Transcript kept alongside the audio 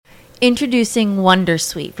Introducing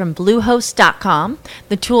Wondersuite from Bluehost.com,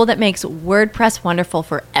 the tool that makes WordPress wonderful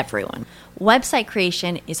for everyone. Website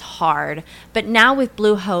creation is hard, but now with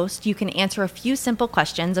Bluehost, you can answer a few simple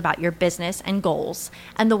questions about your business and goals,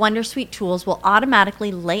 and the Wondersuite tools will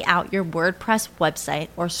automatically lay out your WordPress website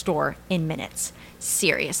or store in minutes.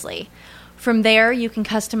 Seriously. From there, you can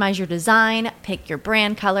customize your design, pick your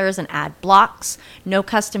brand colors, and add blocks. No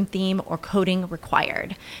custom theme or coding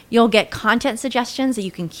required. You'll get content suggestions that you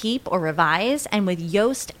can keep or revise, and with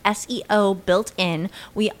Yoast SEO built in,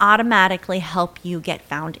 we automatically help you get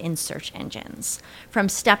found in search engines. From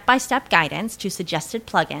step-by-step guidance to suggested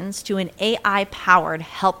plugins to an AI-powered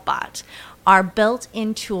help bot, our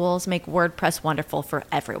built-in tools make WordPress wonderful for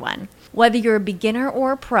everyone. Whether you're a beginner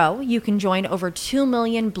or a pro, you can join over 2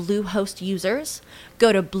 million Bluehost users.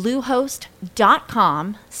 Go to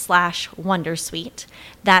bluehost.com/wondersuite.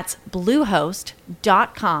 That's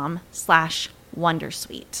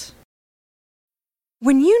bluehost.com/wondersuite.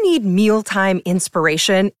 When you need mealtime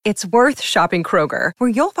inspiration, it's worth shopping Kroger, where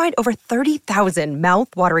you'll find over 30,000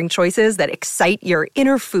 mouth-watering choices that excite your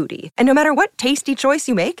inner foodie. And no matter what tasty choice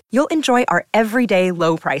you make, you'll enjoy our everyday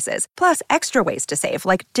low prices, plus extra ways to save,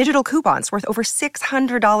 like digital coupons worth over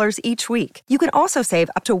 $600 each week. You can also save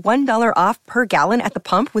up to $1 off per gallon at the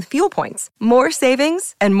pump with fuel points. More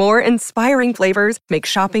savings and more inspiring flavors make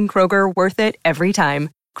shopping Kroger worth it every time.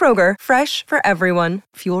 Kroger, fresh for everyone.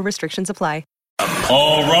 Fuel restrictions apply.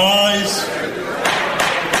 All rise.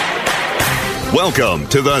 Welcome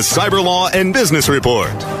to the Cyber Law and Business Report.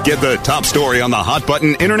 Get the top story on the hot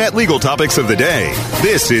button internet legal topics of the day.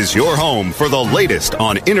 This is your home for the latest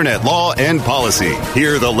on internet law and policy.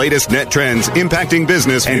 Hear the latest net trends impacting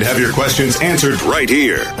business and have your questions answered right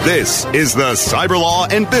here. This is the Cyber Law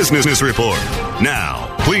and Business Report. Now,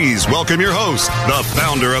 please welcome your host, the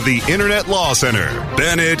founder of the Internet Law Center,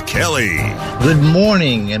 Bennett Kelly. Good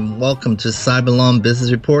morning and welcome to Cyber Law and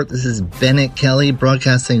Business Report. This is Bennett Kelly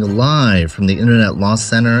broadcasting live from the Internet Law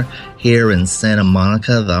Center here in Santa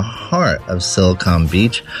Monica, the heart of Silicon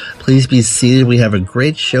Beach. Please be seated. We have a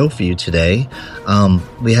great show for you today.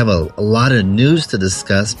 We have a lot of news to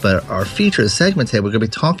discuss, but our featured segment today, we're going to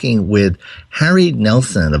be talking with Harry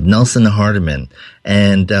Nelson of Nelson Hardiman.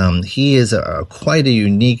 And he is quite a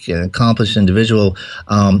unique and accomplished individual,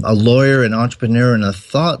 a lawyer, an entrepreneur, and a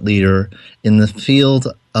thought leader in the field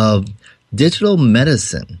of digital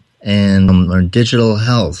medicine and or digital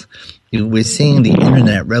health. We're seeing the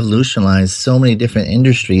internet revolutionize so many different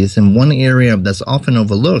industries, and one area that's often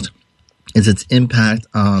overlooked is its impact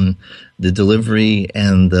on the delivery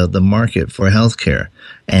and the market for healthcare.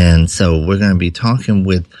 And so we're going to be talking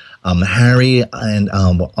with Harry, and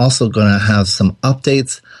we're also going to have some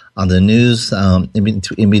updates on the news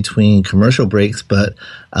in between commercial breaks. But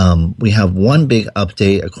we have one big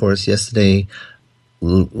update, of course,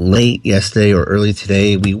 late yesterday or early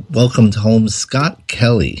today, we welcomed home Scott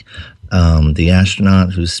Kelly, the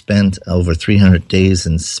astronaut who spent over 300 days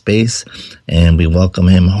in space, and we welcome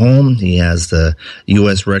him home. He has the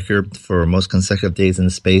U.S. record for most consecutive days in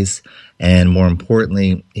space, and more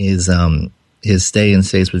importantly, his stay in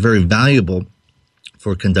space was very valuable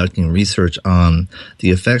for conducting research on the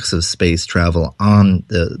effects of space travel on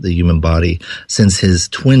the human body, since his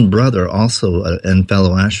twin brother, also and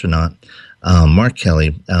fellow astronaut, Mark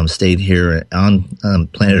Kelly, stayed here on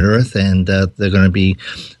planet Earth, and they're going to be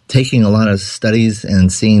taking a lot of studies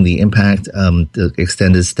and seeing the impact the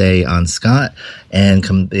extended stay on Scott,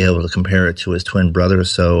 and be able to compare it to his twin brother.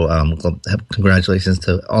 So congratulations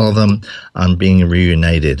to all of them on being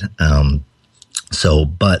reunited.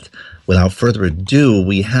 But without further ado,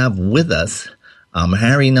 we have with us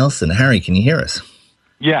Harry Nelson. Harry, can you hear us?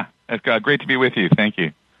 Yeah, it's great to be with you. Thank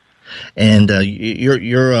you. And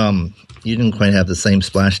you didn't quite have the same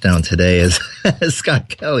splashdown today as Scott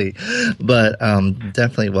Kelly, but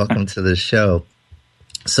definitely welcome to the show.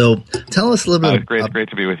 So tell us a little bit. It's great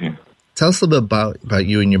to be with you. Tell us a little bit about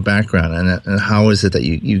you and your background, and how is it that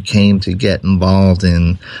you came to get involved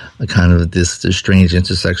in a kind of this strange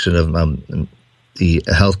intersection of the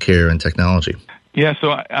healthcare and technology. Yeah,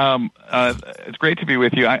 so it's great to be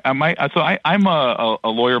with you. I'm a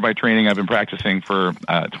lawyer by training. I've been practicing for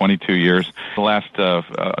 22 years, the last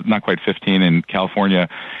not quite 15 in California.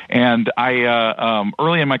 And I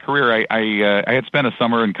early in my career, I had spent a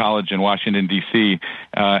summer in college in Washington, D.C.,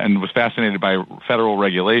 and was fascinated by federal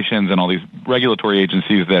regulations and all these regulatory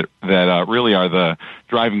agencies that really are the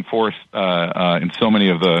driving force in so many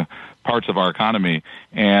of the parts of our economy.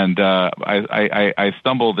 And I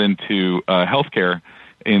stumbled into healthcare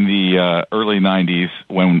in the early 90s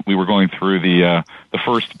when we were going through the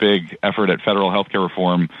first big effort at federal healthcare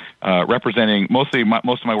reform, representing most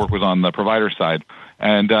of my work was on the provider side.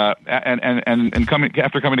 After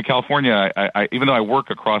coming to California, I even though I work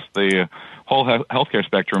across the whole healthcare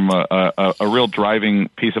spectrum, a real driving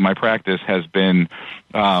piece of my practice has been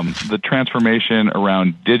the transformation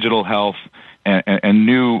around digital health and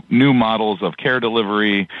new models of care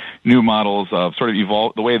delivery, new models of sort of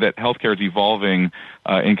the way that healthcare is evolving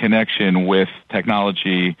in connection with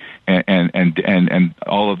technology and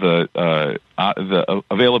all of the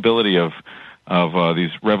availability of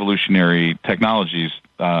these revolutionary technologies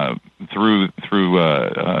through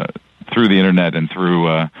the internet and through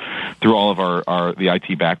all of the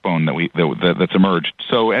IT backbone that's emerged.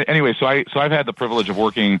 So anyway, so I've had the privilege of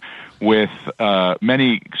working with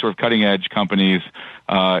many sort of cutting edge companies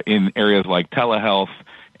in areas like telehealth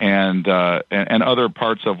and other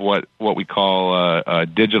parts of what we call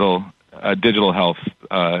digital health.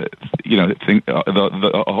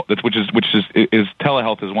 Which is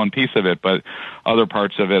telehealth is one piece of it, but other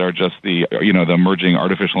parts of it are just the emerging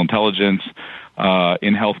artificial intelligence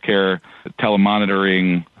in healthcare,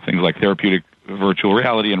 telemonitoring, things like therapeutic virtual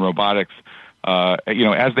reality and robotics.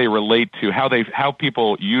 As they relate to how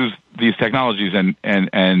people use these technologies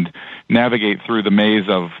and navigate through the maze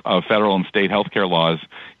of federal and state healthcare laws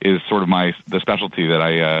is sort of the specialty that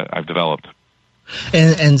I've developed.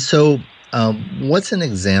 And so, what's an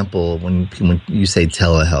example when you say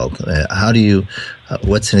telehealth?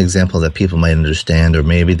 What's an example that people might understand, or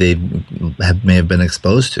maybe they may have been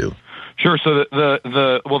exposed to? Sure. So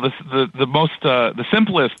the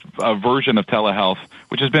simplest version of telehealth,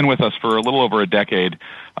 which has been with us for a little over a decade,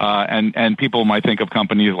 and people might think of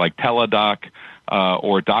companies like Teladoc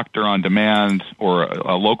or Doctor on Demand, or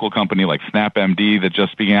a local company like SnapMD that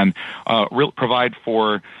just began, provide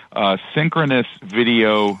for synchronous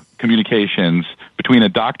video communications between a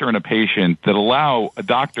doctor and a patient that allow a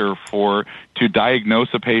doctor to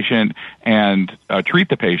diagnose a patient and treat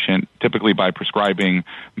the patient, typically by prescribing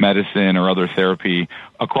medicine or other therapy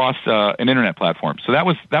across an internet platform. So that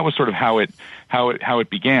was sort of how it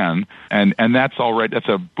began, and that's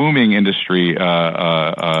a booming industry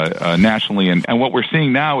nationally. And what we're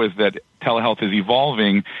seeing now is that telehealth is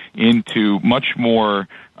evolving into much more,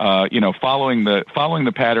 following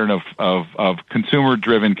the pattern of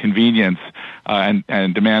consumer-driven convenience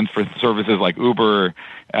and demands for services like Uber,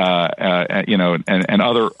 and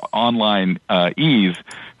other online ease.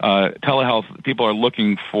 Telehealth, people are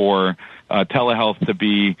looking for telehealth to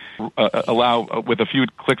be allow with a few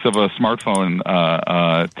clicks of a smartphone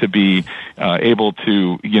to be able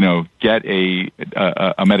to get a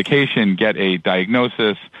medication, get a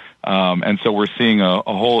diagnosis. And so we're seeing a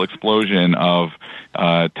whole explosion of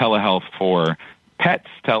telehealth for pets,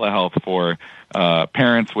 telehealth for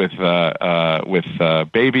parents with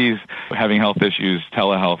babies having health issues,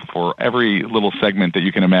 telehealth for every little segment that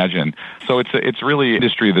you can imagine. So it's really an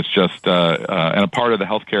industry that's just and a part of the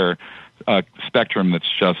healthcare spectrum that's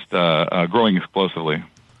just growing explosively.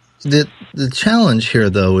 The challenge here,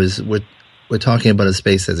 though, is we're talking about a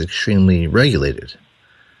space that's extremely regulated,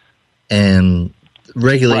 and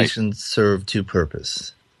regulations serve two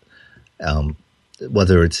purposes,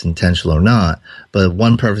 whether it's intentional or not. But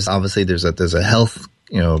one purpose, obviously, there's a health,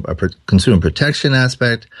 consumer protection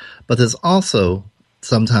aspect, but there's also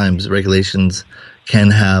sometimes regulations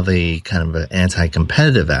can have a kind of an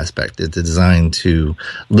anti-competitive aspect. It's designed to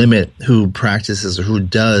limit who practices or who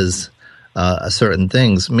does certain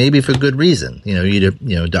things, maybe for good reason.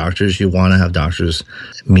 Doctors, you want to have doctors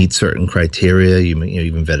meet certain criteria,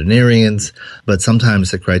 even veterinarians, but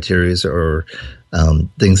sometimes the criteria or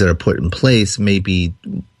things that are put in place may be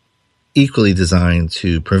equally designed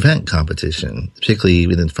to prevent competition, particularly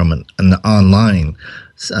even from an online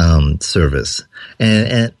service.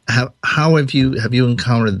 And how have you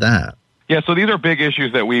encountered that? Yeah, so these are big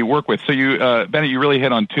issues that we work with. So you, Bennett, you really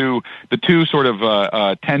hit on the two sort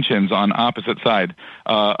of tensions on opposite side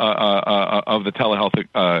of the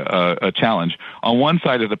telehealth challenge. On one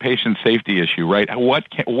side is the patient safety issue, right? In what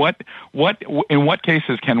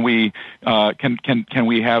cases can we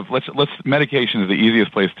have? Let's medication is the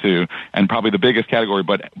easiest place to, and probably the biggest category.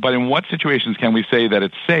 But in what situations can we say that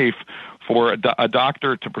it's safe for a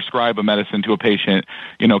doctor to prescribe a medicine to a patient?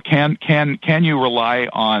 Can you rely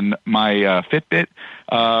on my Fitbit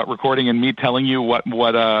recording and me telling you what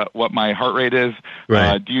my heart rate is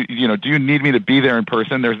Right. Do you need me to be there in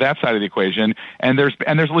person? There's that side of the equation, and there's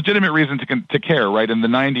legitimate reason to care, right? In the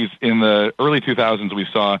 90s, in the early 2000s, we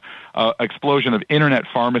saw explosion of internet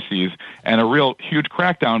pharmacies and a real huge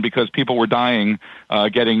crackdown because people were dying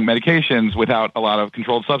getting medications without a lot of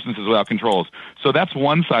controlled substances, without controls. So that's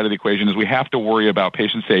one side of the equation, is we have to worry about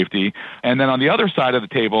patient safety. And then on the other side of the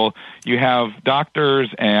table, you have doctors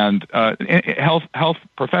and health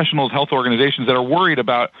professionals, health organizations that are worried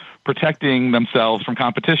about protecting themselves from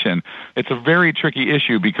competition. It's a very tricky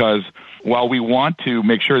issue because while we want to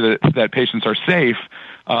make sure that patients are safe,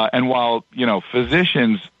 and while,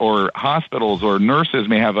 physicians or hospitals or nurses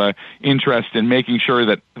may have a interest in making sure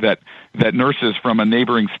that nurses from a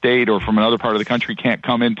neighboring state or from another part of the country can't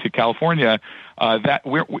come into California, that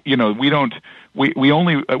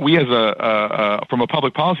from a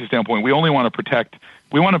public policy standpoint, we only want to protect.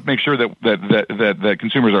 We want to make sure that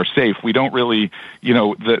consumers are safe. We don't really,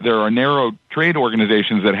 there are narrow trade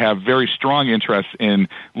organizations that have very strong interests in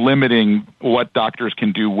limiting what doctors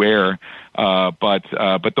can do where, but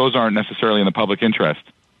those aren't necessarily in the public interest.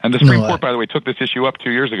 And the Supreme Court, by the way, took this issue up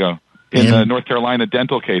 2 years ago in the North Carolina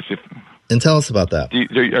dental case. And tell us about that.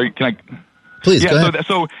 Can I? Please, go ahead.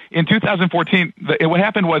 So in 2014, what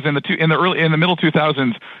happened was in the middle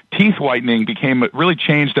 2000s, teeth whitening really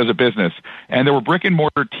changed as a business, and there were brick and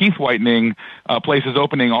mortar teeth whitening places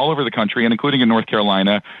opening all over the country, and including in North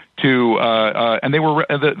Carolina. And they were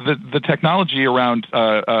the technology around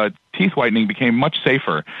teeth whitening became much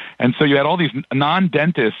safer, and so you had all these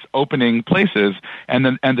non-dentists opening places, and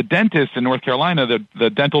the dentists in North Carolina, the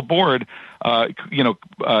dental board,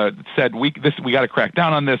 said we got to crack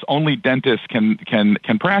down on this. Only dentists can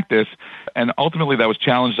practice, and ultimately that was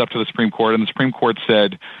challenged up to the Supreme Court, and the Supreme Court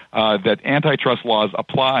said that antitrust laws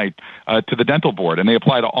apply to the dental board, and they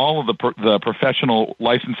apply to all of the professional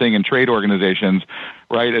licensing and trade organizations.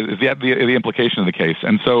 Right, is the implication of the case,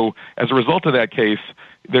 and so as a result of that case,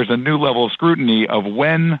 there's a new level of scrutiny of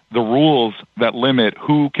when the rules that limit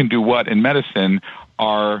who can do what in medicine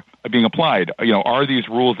are being applied. Are these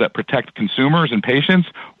rules that protect consumers and patients,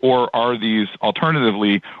 or are these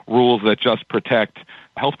alternatively rules that just protect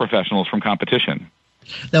health professionals from competition?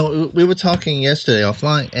 Now, we were talking yesterday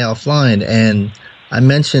offline, and I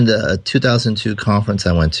mentioned a 2002 conference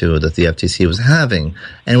I went to that the FTC was having,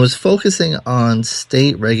 and was focusing on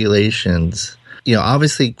state regulations.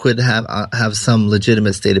 Obviously could have some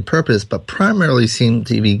legitimate stated purpose, but primarily seemed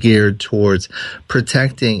to be geared towards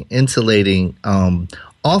protecting, insulating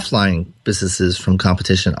offline businesses from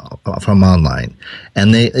competition from online.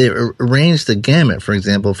 And they arranged the gamut, for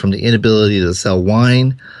example, from the inability to sell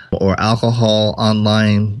wine or alcohol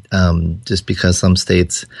online, just because some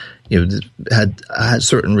states had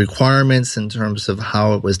certain requirements in terms of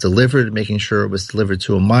how it was delivered, making sure it was delivered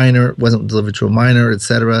to a minor, wasn't delivered to a minor,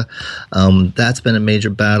 etc. That's been a major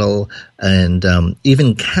battle, and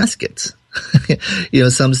even caskets.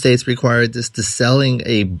 Some states required this to selling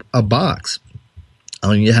a box.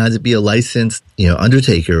 You had to be a licensed,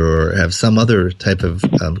 undertaker or have some other type of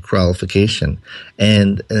qualification,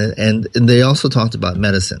 and they also talked about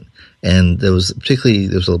medicine. And there was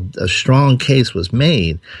a strong case was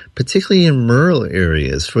made, particularly in rural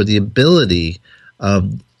areas, for the ability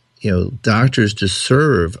of doctors to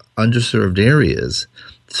serve underserved areas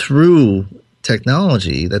through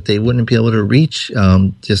technology that they wouldn't be able to reach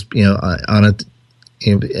in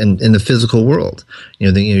the physical world.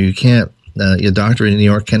 You can't. Your doctor in New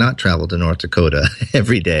York cannot travel to North Dakota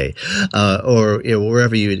every day, or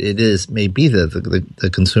wherever it is may be that the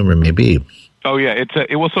consumer may be. Oh yeah,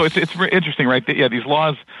 it's very interesting, right? Yeah, these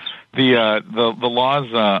laws, the laws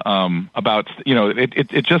about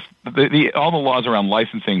all the laws around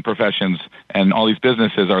licensing professions and all these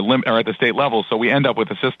businesses are at the state level. So we end up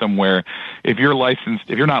with a system where if you're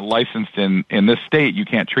not licensed in this state, you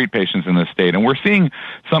can't treat patients in this state. And we're seeing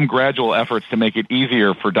some gradual efforts to make it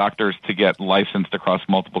easier for doctors to get licensed across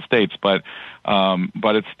multiple states, but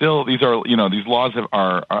it's still these laws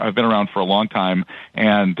have been around for a long time,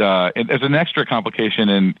 and there's an extra complication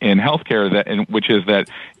in healthcare which is that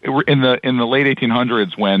in the late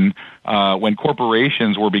 1800s when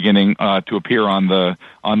corporations were beginning to appear on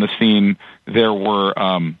the scene, there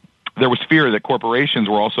was fear that corporations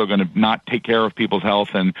were also going to not take care of people's health,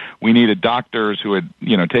 and we needed doctors who had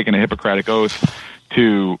taken a Hippocratic oath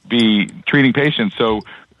to be treating patients. So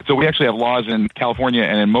we actually have laws in California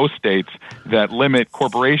and in most states that limit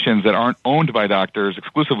corporations that aren't owned by doctors,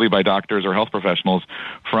 exclusively by doctors or health professionals,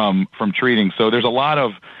 from treating. So there's a lot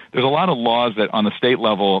of laws that on the state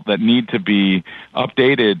level that need to be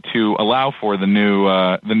updated to allow for the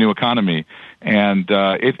new economy. And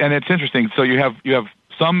it's interesting. So you have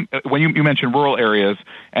some when you mentioned rural areas,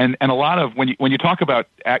 and a lot of when you talk about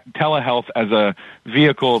telehealth as a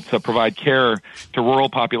vehicle to provide care to rural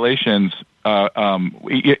populations,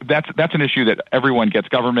 that's an issue that everyone gets,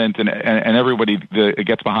 government and everybody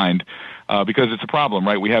gets behind, because it's a problem,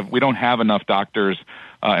 right? We don't have enough doctors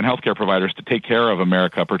and healthcare providers to take care of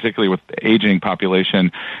America, particularly with the aging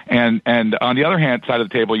population. And on the other hand, side of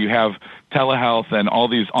the table, you have telehealth and all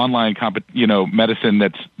these online medicine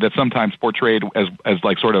that's sometimes portrayed as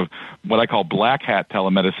like sort of what I call black hat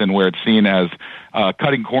telemedicine, where it's seen as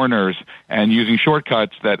cutting corners and using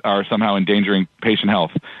shortcuts that are somehow endangering patient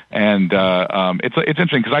health. And it's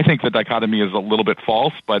interesting because I think the dichotomy is a little bit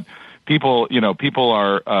false, but people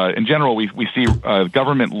are in general, we see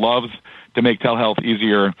government loves to make telehealth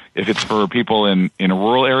easier if it's for people in a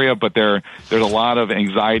rural area, but there's a lot of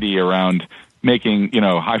anxiety around making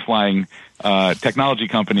high-flying technology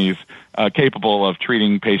companies capable of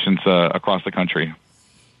treating patients across the country.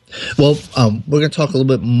 Well, we're going to talk a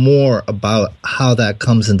little bit more about how that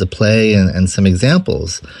comes into play and some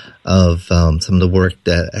examples of some of the work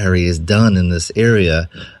that Harry has done in this area.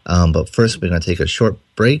 But first, we're going to take a short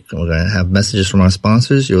break, and we're going to have messages from our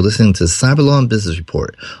sponsors. You're listening to Cyber Law and Business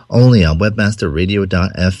Report, only on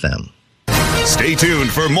webmasterradio.fm. Stay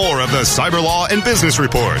tuned for more of the Cyber Law and Business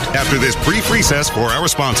Report after this brief recess for our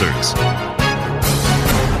sponsors.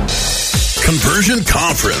 Conversion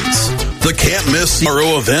Conference, the can't-miss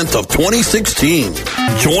CRO event of 2016.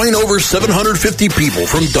 Join over 750 people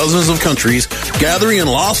from dozens of countries gathering in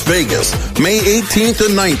Las Vegas, May 18th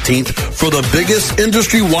and 19th for the biggest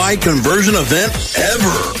industry-wide conversion event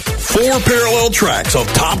ever. 4 parallel tracks of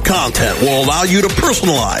top content will allow you to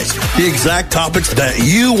personalize the exact topics that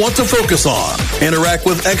you want to focus on. Interact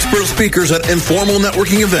with expert speakers at informal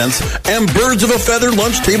networking events and birds of a feather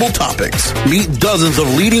lunch table topics. Meet dozens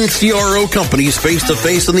of leading CRO companies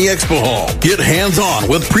face-to-face in the expo hall. Get hands-on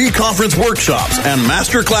with pre-conference workshops and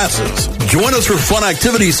master classes. Join us for fun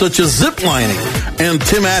activities such as ziplining and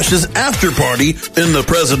Tim Ash's after party in the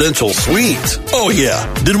presidential suite. Oh yeah,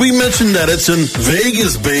 did we mention that it's in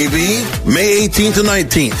Vegas, baby? May 18th and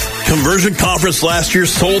 19th. Conversion Conference last year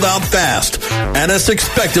sold out fast, and it's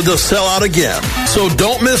expected to sell out again. So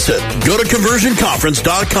don't miss it. Go to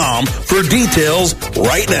conversionconference.com for details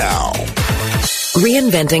right now.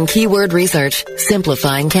 Reinventing keyword research,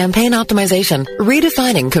 simplifying campaign optimization,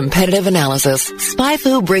 redefining competitive analysis.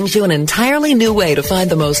 SpyFu brings you an entirely new way to find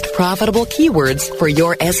the most profitable keywords for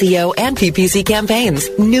your SEO and PPC campaigns.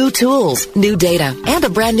 New tools, new data, and a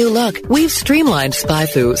brand new look. We've streamlined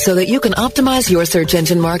SpyFu so that you can optimize your search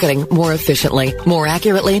engine marketing more efficiently, more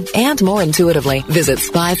accurately, and more intuitively. Visit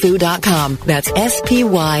SpyFu.com. That's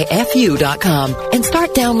SPYFU.com. And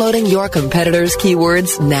start downloading your competitors'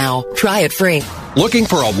 keywords now. Try it free. Looking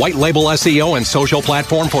for a white label SEO and social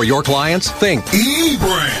platform for your clients? Think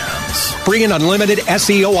eBrands. Free and unlimited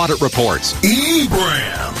SEO audit reports.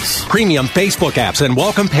 eBrands. Premium Facebook apps and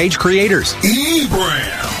welcome page creators.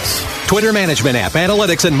 eBrands. Twitter management app,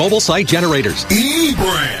 analytics, and mobile site generators.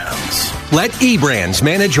 eBrands. Let eBrands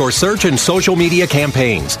manage your search and social media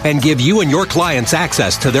campaigns and give you and your clients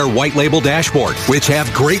access to their white label dashboard, which have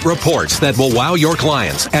great reports that will wow your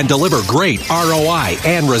clients and deliver great ROI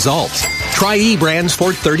and results. Try eBrands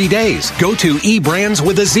for 30 days. Go to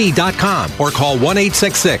eBrandsWithAZ.com or call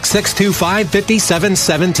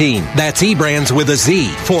 1-866-625-5717. That's eBrands with a Z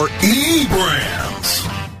for eBrands.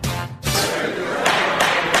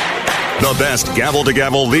 The best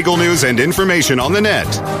gavel-to-gavel legal news and information on the net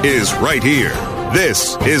is right here.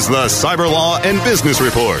 This is the Cyber Law and Business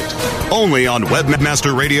Report, only on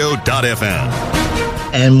webmasterradio.fm.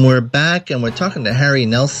 And we're back, and we're talking to Harry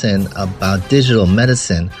Nelson about digital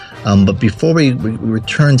medicine. But before we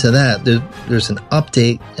return to that, there's an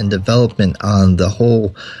update and development on the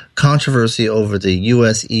whole controversy over the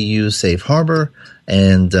U.S.-EU safe harbor.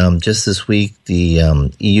 And just this week,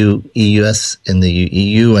 the U.S. and the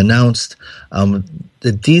EU announced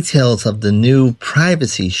the details of the new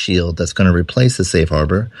privacy shield that's going to replace the safe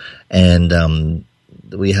harbor. And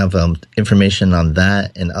we have information on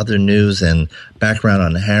that and other news and background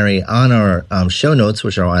on Harry on our show notes,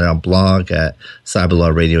 which are on our blog at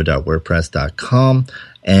cyberlawradio.wordpress.com.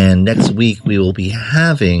 And next week, we will be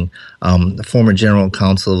having the former General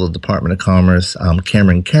Counsel of the Department of Commerce,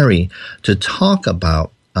 Cameron Carey, to talk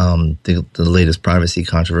about the latest privacy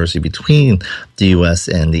controversy between the U.S.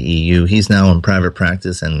 and the EU. He's now in private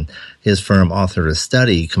practice, and his firm authored a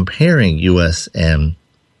study comparing U.S. and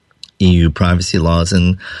EU privacy laws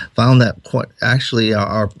and found that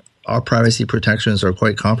our our privacy protections are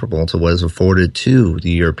quite comparable to what is afforded to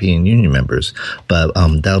the European Union members. But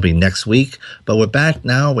that'll be next week. But we're back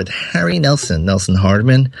now with Harry Nelson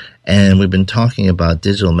Hardman, and we've been talking about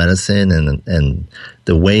digital medicine and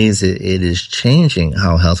the ways it is changing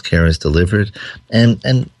how healthcare is delivered.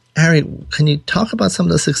 And Harry, can you talk about some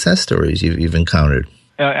of the success stories you've encountered?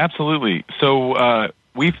 Absolutely. So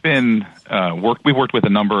we've worked with a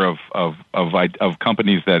number of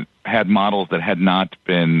companies that had models that had not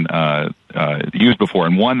been used before,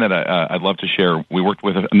 and one that I'd love to share. We worked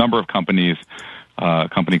with a number of companies, a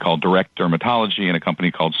company called Direct Dermatology and a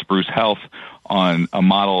company called Spruce Health, on a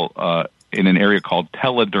model in an area called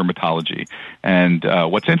teledermatology. And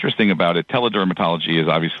what's interesting about it, teledermatology is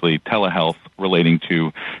obviously telehealth relating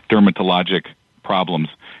to dermatologic problems,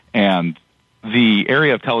 and the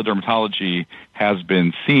area of teledermatology has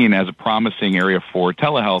been seen as a promising area for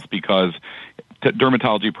telehealth because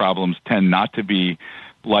dermatology problems tend not to be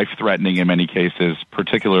life-threatening in many cases,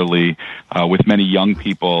 particularly with many young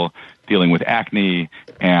people dealing with acne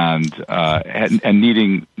and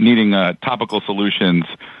needing topical solutions.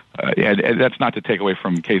 And that's not to take away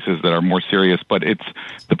from cases that are more serious, but it's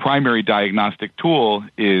the primary diagnostic tool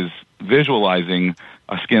is visualizing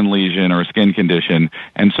a skin lesion or a skin condition,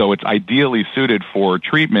 and so it's ideally suited for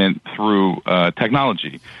treatment through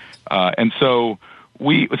technology. And so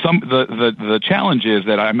the challenge is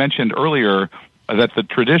that I mentioned earlier that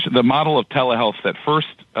the model of telehealth that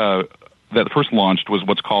first launched was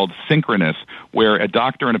what's called synchronous, where a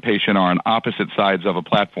doctor and a patient are on opposite sides of a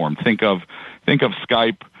platform. Think of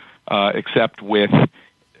Skype, except with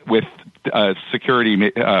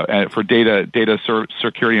security for data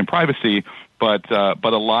security and privacy, but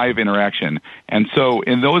a live interaction. And so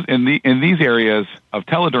in these areas of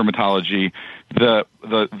teledermatology, the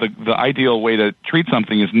ideal way to treat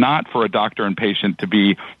something is not for a doctor and patient to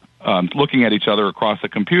be looking at each other across a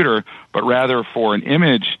computer, but rather for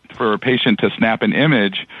a patient to snap an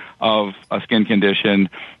image of a skin condition,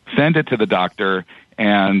 send it to the doctor,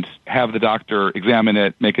 and have the doctor examine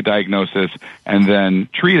it, make a diagnosis, and then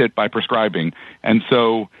treat it by prescribing. And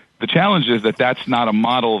so the challenge is that that's not a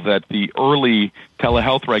model that the early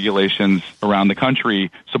telehealth regulations around the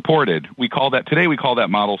country supported. Today we call that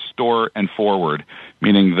model store and forward,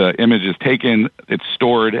 meaning the image is taken, it's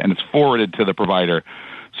stored, and it's forwarded to the provider.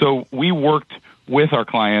 So we worked with our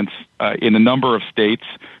clients in a number of states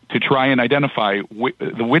to try and identify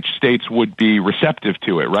which states would be receptive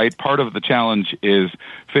to it, right? Part of the challenge is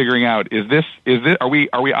figuring out, are we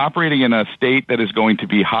operating in a state that is going to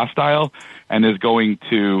be hostile and is going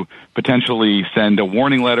to potentially send a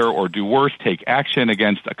warning letter or do worse, take action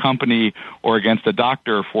against a company or against a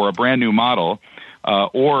doctor for a brand new model?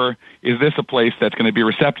 Or is this a place that's going to be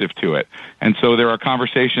receptive to it? And so there are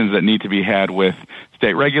conversations that need to be had with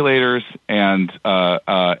state regulators, and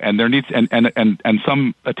there needs and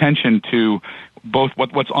some attention to both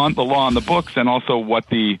what's on the law on the books and also what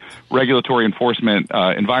the regulatory enforcement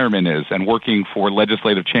environment is, and working for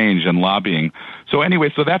legislative change and lobbying. So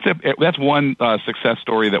anyway, so that's one success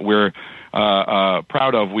story that we're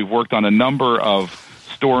proud of. We've worked on a number of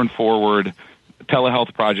store and forward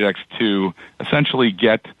telehealth projects to essentially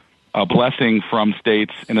get a blessing from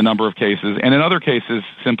states in a number of cases, and in other cases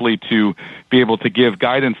simply to be able to give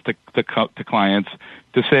guidance to clients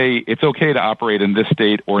to say it's okay to operate in this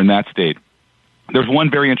state or in that state. There's one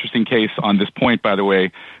very interesting case on this point, by the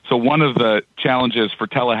way. So one of the challenges for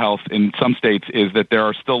telehealth in some states is that there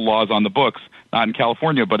are still laws on the books, not in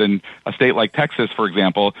California, but in a state like Texas, for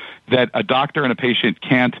example, that a doctor and a patient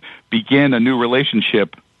can't begin a new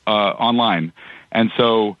relationship online. And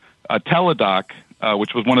so Teladoc,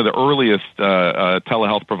 which was one of the earliest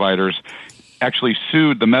telehealth providers, actually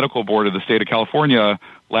sued the medical board of the state of California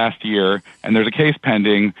last year, and there's a case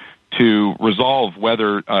pending to resolve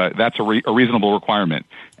whether that's a reasonable requirement.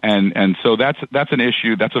 And so that's an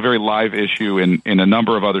issue. That's a very live issue in a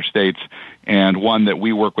number of other states, and one that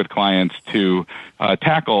we work with clients to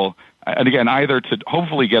tackle. And again, either to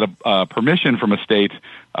hopefully get a permission from a state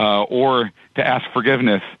or to ask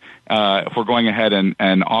forgiveness for going ahead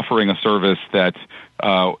and offering a service that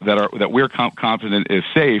we're confident is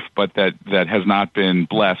safe, but that has not been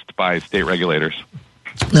blessed by state regulators.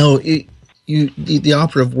 No, the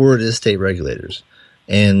operative word is state regulators,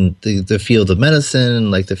 and the field of medicine,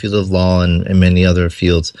 like the field of law and many other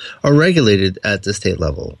fields, are regulated at the state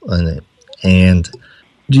level. And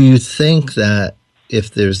do you think that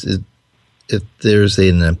if there's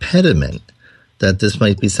an impediment, that this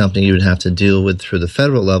might be something you would have to deal with through the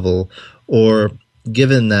federal level, or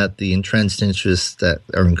given that the entrenched interests that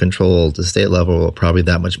are in control at the state level are probably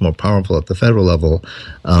that much more powerful at the federal level,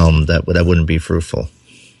 that wouldn't be fruitful?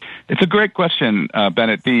 It's a great question,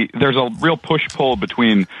 Bennett. There's a real push-pull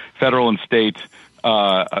between federal and state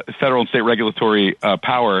regulatory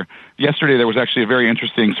power. Yesterday, there was actually a very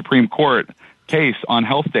interesting Supreme Court case on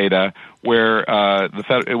health data where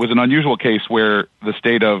it was an unusual case where the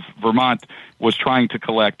state of Vermont was trying to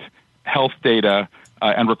collect health data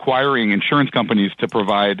and requiring insurance companies to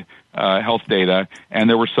provide health data, and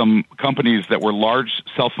there were some companies that were large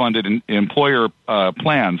self-funded employer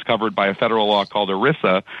plans covered by a federal law called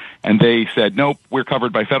ERISA, and they said, nope, we're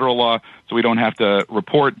covered by federal law, so we don't have to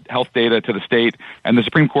report health data to the state, and the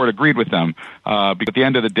Supreme Court agreed with them. Because at the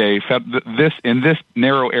end of the day, in this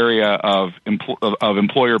narrow area of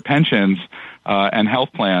employer pensions and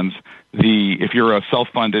health plans, if you're a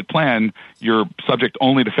self-funded plan, you're subject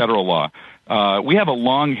only to federal law. We have a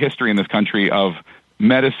long history in this country of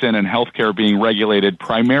medicine and healthcare being regulated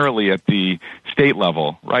primarily at the state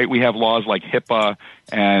level, right? We have laws like HIPAA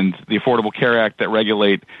and the Affordable Care Act that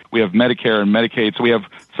regulate. We have Medicare and Medicaid. So we have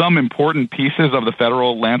some important pieces of the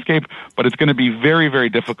federal landscape, but it's going to be very, very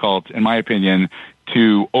difficult, in my opinion,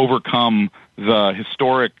 to overcome the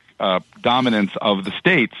historic dominance of the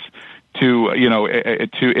states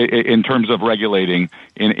in terms of regulating,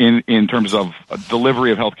 in terms of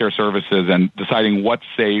delivery of healthcare services and deciding what's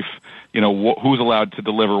safe, who's allowed to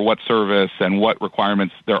deliver what service and what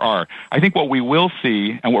requirements there are. I think what we will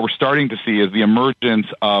see and what we're starting to see is the emergence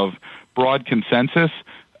of broad consensus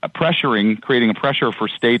creating a pressure for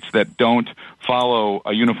states that don't follow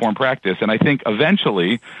a uniform practice. And I think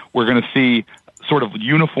eventually we're going to see sort of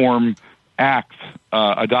uniform acts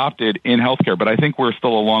adopted in healthcare, but I think we're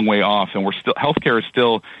still a long way off, and healthcare is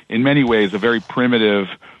still, in many ways, a very primitive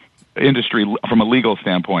industry from a legal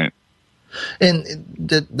standpoint. And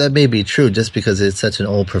that may be true just because it's such an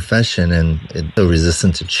old profession and it's so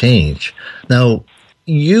resistant to change. Now,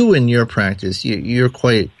 you in your practice, you're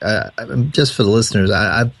quite, just for the listeners,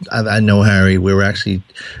 I know Harry. We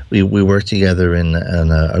worked together in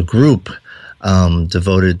a group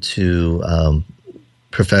devoted to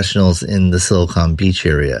professionals in the Silicon Beach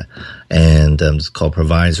area, and it's called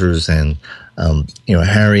Provisors. And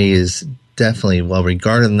Harry is definitely well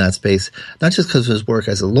regarded in that space, not just because of his work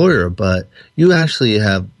as a lawyer, but you actually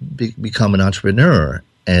have become an entrepreneur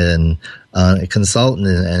and a consultant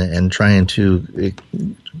and trying to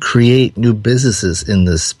create new businesses in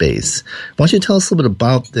this space. Why don't you tell us a little bit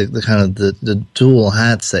about the kind of the dual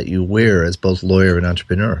hats that you wear as both lawyer and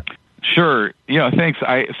entrepreneur? Sure. Yeah, thanks.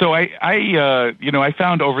 I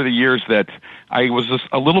found over the years that I was just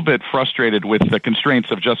a little bit frustrated with the constraints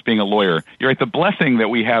of just being a lawyer. You're right. The blessing that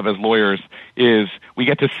we have as lawyers is we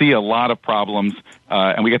get to see a lot of problems,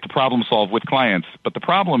 and we get to problem solve with clients. But the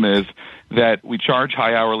problem is that we charge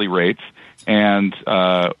high hourly rates, and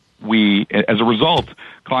as a result,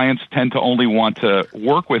 clients tend to only want to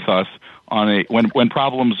work with us when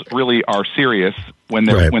problems really are serious, when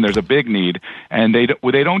there's a big need, and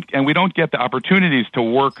we don't get the opportunities to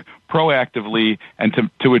work proactively and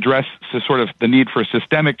to address sort of the need for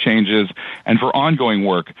systemic changes and for ongoing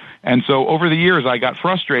work. And so over the years, I got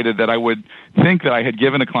frustrated that I would think that I had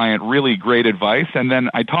given a client really great advice, and then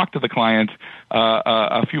I talked to the client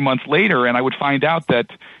a few months later, and I would find out that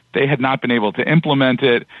they had not been able to implement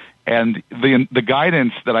it, and the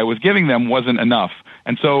guidance that I was giving them wasn't enough.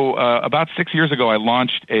 And so about 6 years ago, I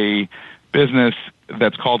launched a business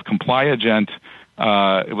that's called CompliAgent.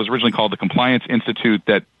 It was originally called the Compliance Institute,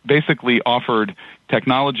 that basically offered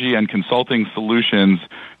technology and consulting solutions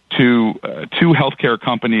to healthcare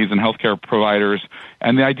companies and healthcare providers.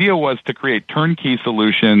 And the idea was to create turnkey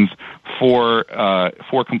solutions for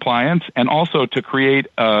compliance, and also to create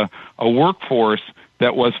a workforce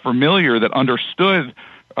that was familiar, that understood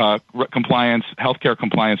healthcare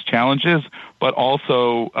compliance challenges, but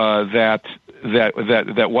also that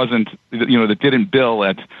wasn't, that didn't bill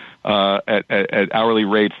at hourly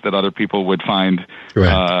rates that other people would find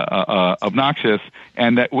obnoxious,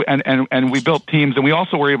 and we built teams, and we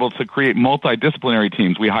also were able to create multidisciplinary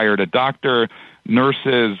teams. We hired a doctor,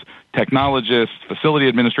 nurses, technologists, facility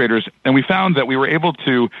administrators, and we found that we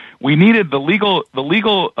needed the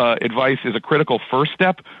legal advice is a critical first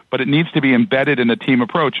step, but it needs to be embedded in the team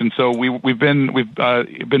approach. And so we've been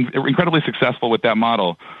incredibly successful with that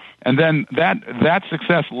model. And then that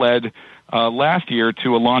success led last year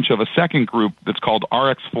to a launch of a second group that's called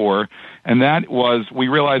RX4, and we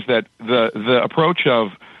realized that the approach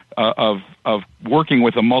of working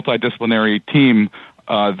with a multidisciplinary team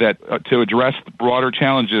to address broader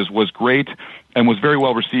challenges was great and was very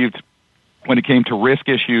well received when it came to risk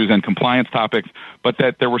issues and compliance topics, but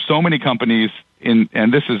that there were so many companies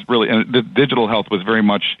and this is really, and the digital health was very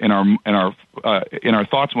much in our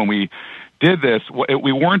thoughts when we did this,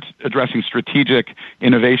 we weren't addressing strategic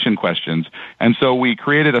innovation questions. And so we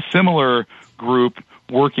created a similar group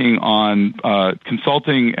working on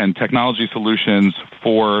consulting and technology solutions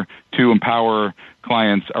to empower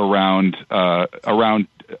clients around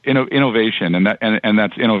innovation, and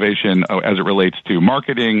that's innovation as it relates to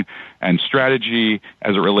marketing and strategy,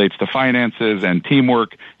 as it relates to finances and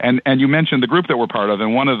teamwork. And you mentioned the group that we're part of,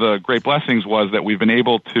 and one of the great blessings was that we've been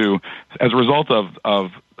able to, as a result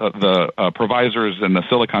of the provisors in the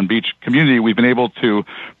Silicon Beach community, we've been able to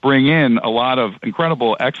bring in a lot of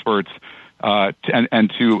incredible experts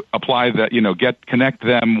and to apply that, connect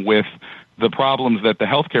them with the problems that the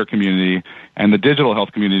healthcare community and the digital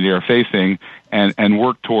health community are facing, and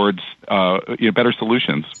work towards better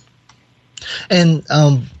solutions. And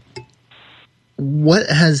what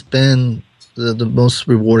has been the most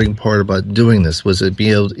rewarding part about doing this?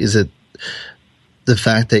 Is it the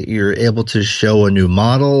fact that you're able to show a new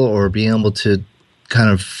model, or being able to kind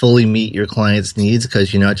of fully meet your clients' needs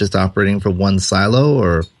because you're not just operating from one silo?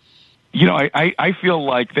 Or I feel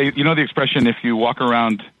like the expression, if you walk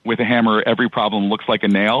around with a hammer, every problem looks like a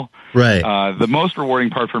nail. Right. The most rewarding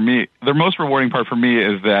part for me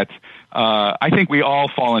is that I think we all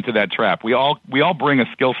fall into that trap. We all bring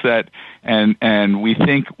a skill set, and we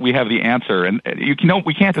think we have the answer, and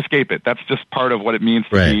we can't escape it. That's just part of what it means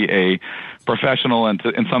to be a professional and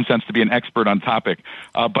in some sense to be an expert on topic.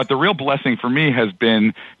 But the real blessing for me has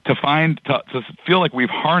been to feel like we've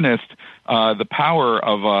harnessed the power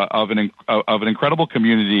of an incredible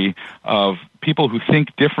community of people who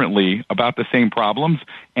think differently about the same problems,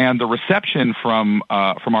 and the reception from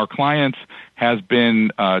our clients has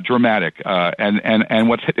been dramatic, and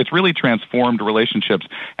it's really transformed relationships.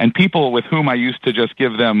 And people with whom I used to just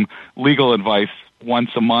give them legal advice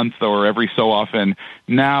once a month or every so often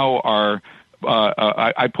now are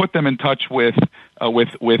I put them in touch with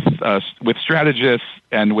strategists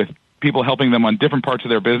and with people helping them on different parts of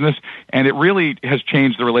their business, and it really has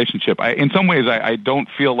changed the relationship. In some ways, I don't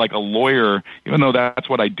feel like a lawyer, even though that's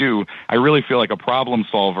what I do. I really feel like a problem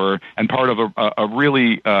solver and part of a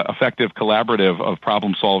really effective collaborative of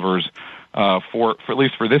problem solvers for at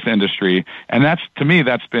least for this industry. And that's, to me,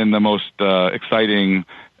 that's been the most exciting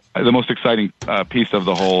piece of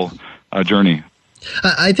the whole journey.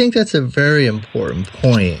 I think that's a very important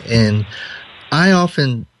point, and I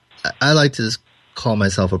like to call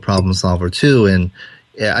myself a problem solver too. And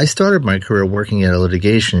I started my career working at a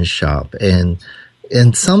litigation shop, and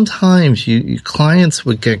sometimes clients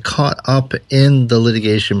would get caught up in the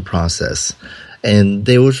litigation process, and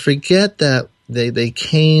they would forget that they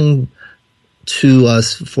came to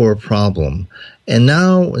us for a problem. And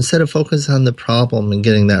now, instead of focusing on the problem and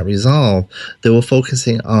getting that resolved, they were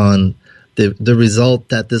focusing on the result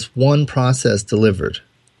that this one process delivered,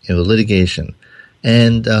 litigation.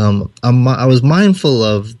 And I was mindful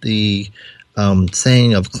of the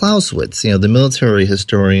saying of Clausewitz, the military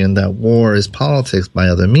historian, that war is politics by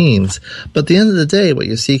other means. But at the end of the day, what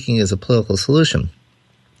you're seeking is a political solution.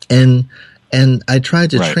 And I tried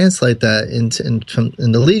to translate that in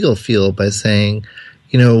the legal field by saying,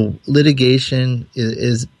 litigation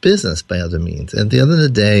is business by other means. At the end of the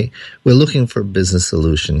day, we're looking for a business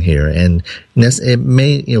solution here. And it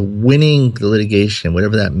may, winning the litigation,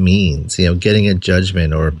 whatever that means, getting a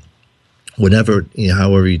judgment or whatever,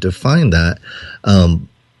 however you define that,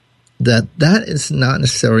 that is not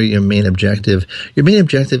necessarily your main objective. Your main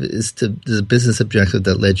objective is the business objective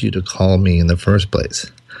that led you to call me in the first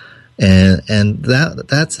place. And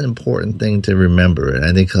that's an important thing to remember. And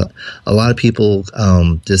I think a lot of people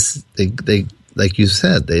they like you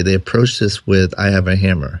said, they approach this with, I have a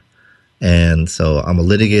hammer, and so I'm a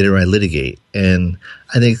litigator, I litigate. And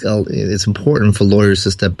I think it's important for lawyers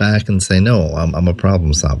to step back and say, no, I'm a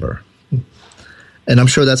problem solver. And I'm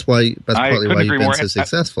sure that's partly why you've been so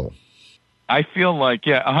successful. I feel like,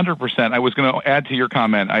 100%. I was going to add to your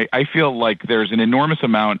comment. I feel like there's an enormous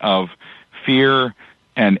amount of fear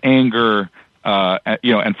and anger,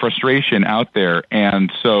 and frustration out there,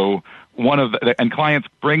 and so and clients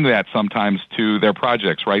bring that sometimes to their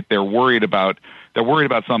projects, right? They're worried about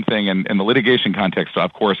something, and in the litigation context,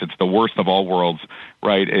 of course, it's the worst of all worlds,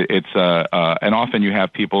 right? And often you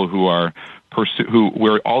have people who are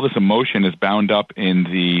where all this emotion is bound up in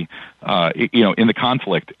the in the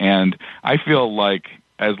conflict, and I feel like,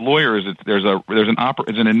 as lawyers, there's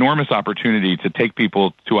an enormous opportunity to take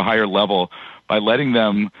people to a higher level by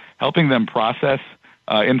helping them process.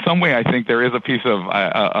 In some way, I think there is a piece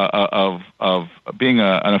of being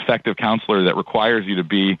an effective counselor that requires you to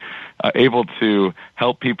be able to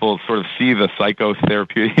help people sort of see the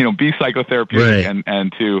psychotherapeutic, be psychotherapeutic, right,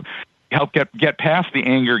 and to help get past the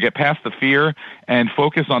anger, get past the fear, and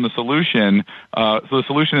focus on the solution. So the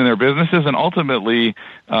solution in their businesses, and ultimately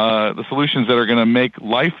the solutions that are going to make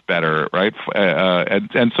life better, right?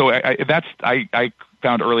 And so I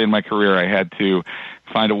found early in my career I had to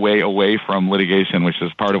find a way away from litigation, which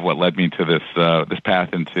is part of what led me to this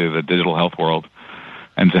path into the digital health world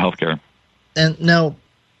and to healthcare. And now,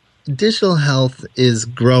 digital health is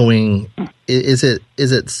growing. Is it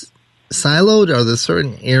siloed? Are there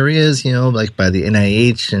certain areas, like by the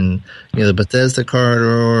NIH and the Bethesda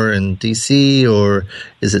corridor in DC, or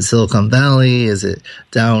is it Silicon Valley? Is it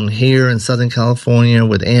down here in Southern California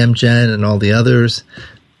with Amgen and all the others?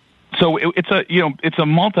 So this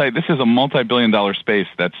is a multi-billion-dollar space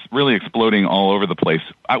that's really exploding all over the place.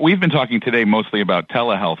 We've been talking today mostly about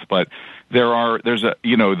telehealth, but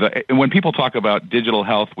when people talk about digital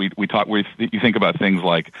health, you think about things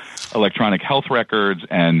like electronic health records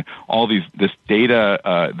and all this data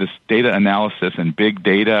analysis and big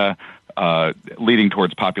data leading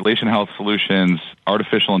towards population health solutions,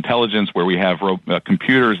 artificial intelligence, where we have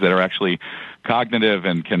computers that are actually cognitive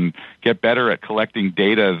and can get better at collecting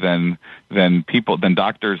data than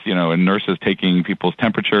doctors, and nurses taking people's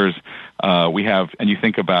temperatures. And you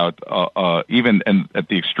think about even at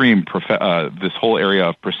the extreme, this whole area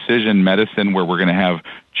of precision medicine, where we're going to have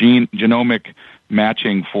genomic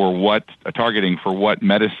matching targeting for what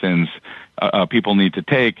medicines people need to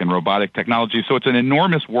take, and robotic technology. So it's an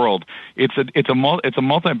enormous world. It's a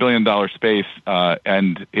multi-billion-dollar space,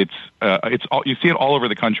 and you see it all over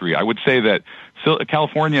the country. I would say that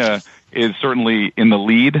California is certainly in the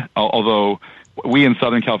lead, although we in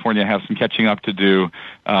Southern California have some catching up to do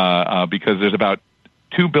because there's about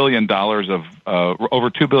 $2 billion over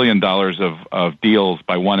 $2 billion of deals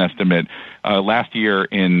by one estimate last year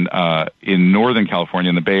in Northern California,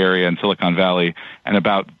 in the Bay Area and Silicon Valley, and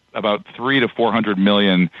about 300 to 400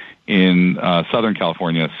 million in Southern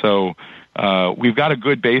California. So we've got a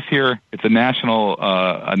good base here. It's a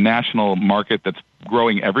national market that's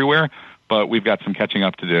growing everywhere, but we've got some catching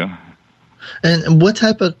up to do. And what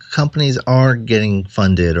type of companies are getting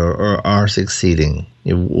funded or are succeeding?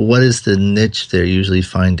 What is the niche they're usually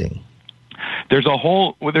finding? There's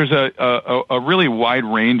a really wide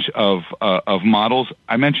range of models.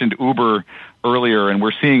 I mentioned Uber earlier, and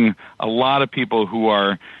we're seeing a lot of people who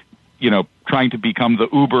are, trying to become the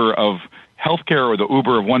Uber of healthcare, or the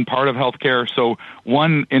Uber of one part of healthcare. So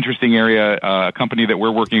one interesting area, a company that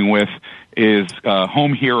we're working with, is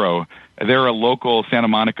Home Hero. They're a local Santa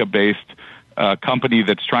Monica-based company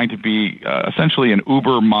that's trying to be essentially an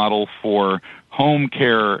Uber model for home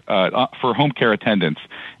care attendants,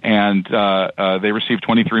 and they received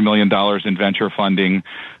 $23 million in venture funding.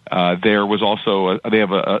 There was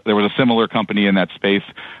a similar company in that space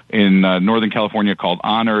in Northern California called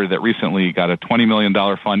Honor that recently got a $20 million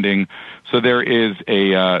funding. So there is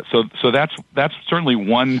so that's certainly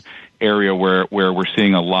one area where we're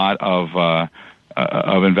seeing a lot of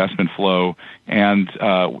investment flow, and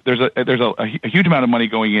there's a huge amount of money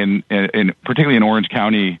going in particularly in Orange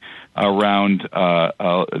County around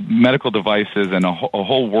medical devices and a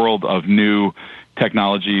whole world of new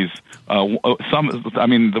technologies. One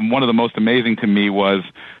of the most amazing to me was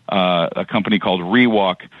a company called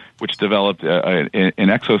ReWalk, which developed an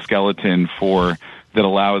exoskeleton that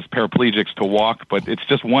allows paraplegics to walk. But it's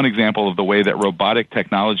just one example of the way that robotic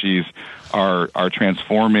technologies are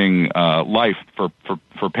transforming life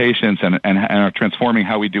for patients and are transforming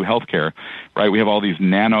how we do healthcare. Right? We have all these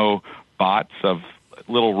nano bots of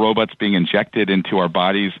little robots being injected into our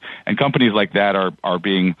bodies, and companies like that are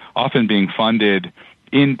often being funded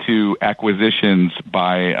into acquisitions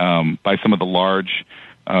by some of the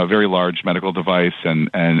very large medical device and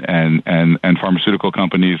pharmaceutical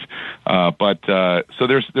companies. So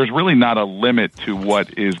there's really not a limit to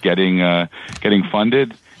what is getting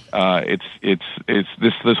funded. This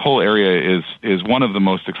whole area is one of the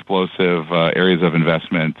most explosive areas of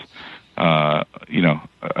investment that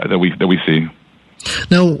we see.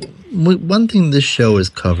 Now, one thing this show has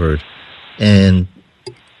covered, and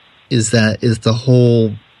is the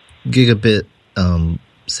whole gigabit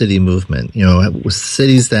city movement.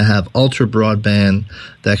 Cities that have ultra broadband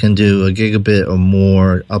that can do a gigabit or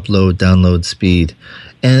more upload download speed,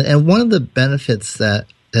 and one of the benefits that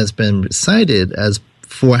has been cited as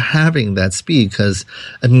for having that speed, because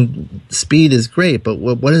speed is great, but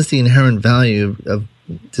what is the inherent value of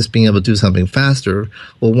just being able to do something faster?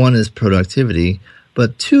 Well, one is productivity,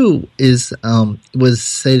 but two is was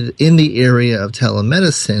said in the area of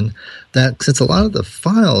telemedicine that since a lot of the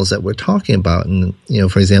files that we're talking about, and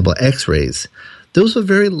for example, X-rays, those are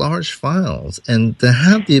very large files, and to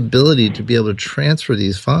have the ability to be able to transfer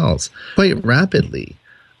these files quite rapidly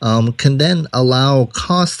can then allow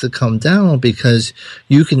costs to come down because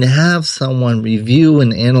you can have someone review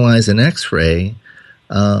and analyze an X-ray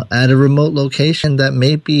at a remote location that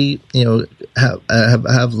may be,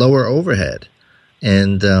 have lower overhead.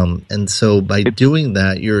 And so by doing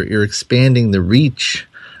that, you're expanding the reach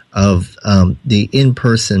of the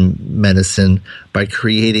in-person medicine by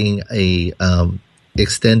creating a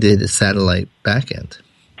extended satellite backend.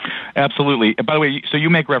 Absolutely. By the way, so you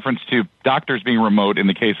make reference to doctors being remote in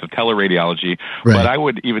the case of teleradiology, right. But I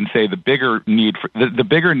would even say the bigger need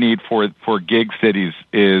for gig cities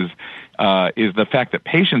is the fact that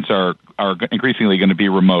patients are increasingly going to be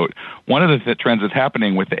remote. One of the trends that's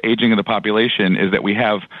happening with the aging of the population is that we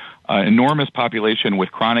have an enormous population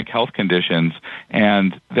with chronic health conditions,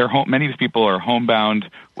 and many of these people are homebound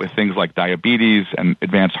with things like diabetes and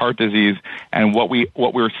advanced heart disease. And what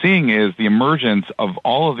we're seeing is the emergence of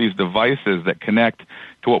all of these devices that connect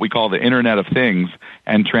to what we call the Internet of Things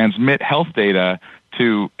and transmit health data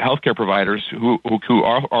to healthcare providers who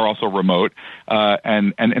are also remote,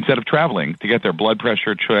 and instead of traveling to get their blood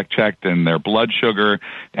pressure checked and their blood sugar,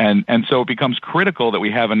 and so it becomes critical that we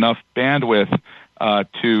have enough bandwidth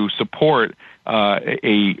to support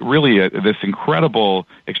this incredible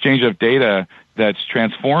exchange of data that's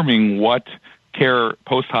transforming what care,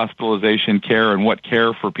 post-hospitalization care, and what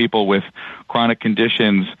care for people with chronic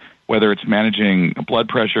conditions, whether it's managing blood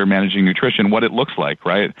pressure, managing nutrition, what it looks like,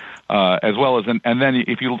 right? As well as, and then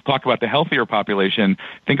if you talk about the healthier population,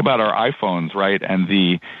 think about our iPhones, right?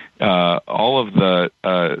 And all of the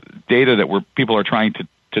data that people are trying to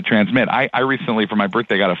transmit. I recently, for my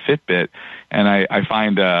birthday, got a Fitbit, and I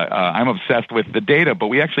find I'm obsessed with the data, but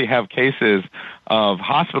we actually have cases of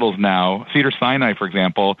hospitals now. Cedars-Sinai, for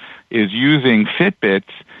example, is using Fitbits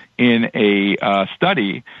in a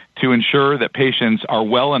study to ensure that patients are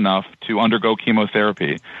well enough to undergo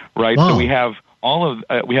chemotherapy, right? Wow. So we have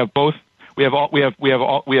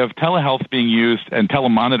telehealth being used and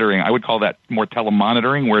telemonitoring. I would call that more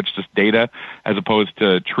telemonitoring, where it's just data as opposed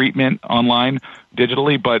to treatment online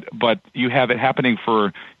digitally, but you have it happening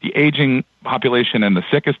for the aging population and the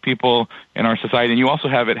sickest people in our society, and you also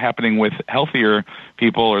have it happening with healthier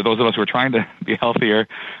people, or those of us who are trying to be healthier.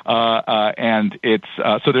 And it's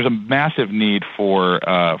so there's a massive need for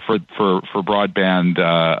broadband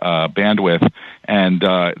bandwidth, and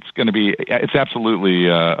it's absolutely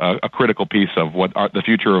a critical piece of what the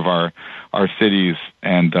future of our cities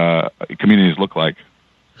and communities look like.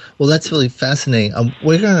 Well, that's really fascinating.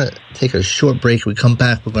 We're going to take a short break. When we come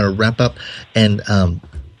back, we're going to wrap up, and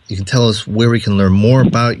you can tell us where we can learn more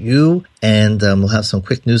about you, and we'll have some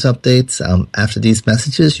quick news updates after these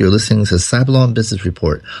messages. You're listening to Cyberlaw and Business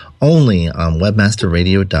Report, only on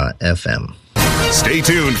webmasterradio.fm. Stay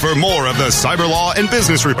tuned for more of the Cyberlaw and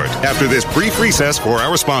Business Report after this brief recess for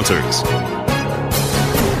our sponsors.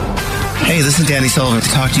 Hey, this is Danny Sullivan to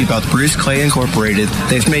talk to you about Bruce Clay Incorporated.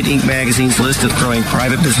 They've made Inc. Magazine's list of growing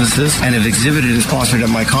private businesses and have exhibited and sponsored at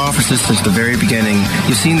my conferences since the very beginning.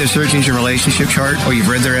 You've seen their search engine relationship chart, or you've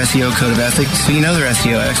read their SEO code of ethics, so you know they're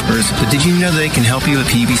SEO experts. But did you know they can help you with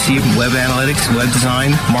PPC, web analytics, web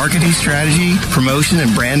design, marketing strategy, promotion,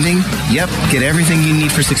 and branding? Yep, get everything you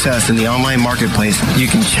need for success in the online marketplace. You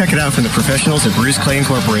can check it out from the professionals at Bruce Clay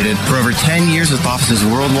Incorporated. For over 10 years with offices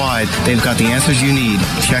worldwide, they've got the answers you need.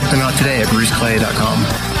 Check them out today at bruceclay.com.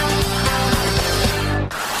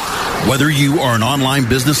 Whether you are an online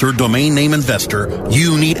business or domain name investor,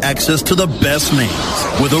 you need access to the best names.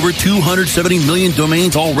 With over 270 million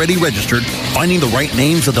domains already registered, finding the right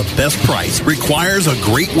names at the best price requires a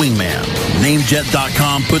great wingman.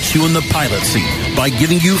 Namejet.com puts you in the pilot seat by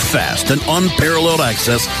giving you fast and unparalleled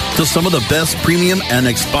access to some of the best premium and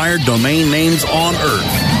expired domain names on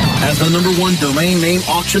earth. As the #1 domain name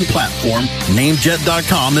auction platform,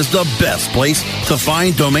 Namejet.com is the best place to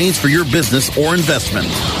find domains for your business or investment.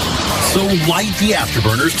 So light the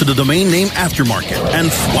afterburners to the domain name aftermarket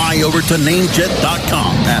and fly over to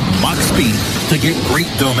Namejet.com at Mach speed to get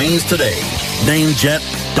great domains today.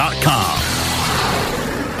 Namejet.com.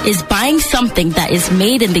 Is buying something that is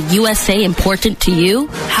made in the USA important to you?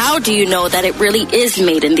 How do you know that it really is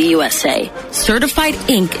made in the USA? Certified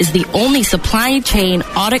Inc. is the only supply chain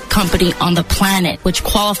audit company on the planet which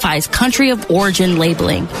qualifies country of origin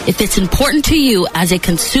labeling. If it's important to you as a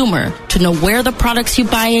consumer to know where the products you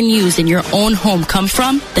buy and use in your own home come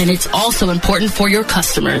from, then it's also important for your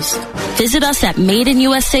customers. Visit us at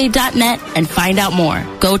madeinusa.net and find out more.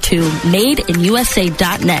 Go to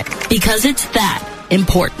madeinusa.net because it's that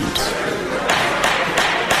important.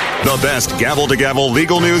 The best gavel-to-gavel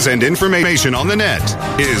legal news and information on the net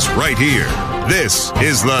is right here. This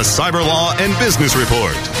is the Cyberlaw and Business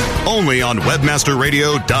Report, only on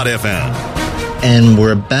webmasterradio.fm. And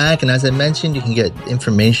we're back, and as I mentioned, you can get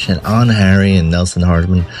information on Harry and Nelson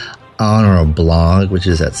Hardiman on our blog, which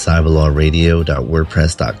is at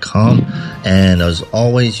cyberlawradio.wordpress.com. And as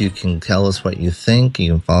always, you can tell us what you think.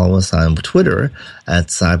 You can follow us on Twitter at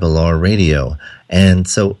cyberlawradio. And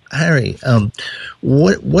so, Harry,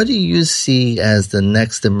 what do you see as the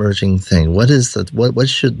next emerging thing? What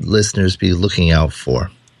should listeners be looking out for?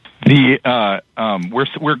 I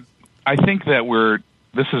think that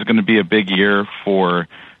this is going to be a big year for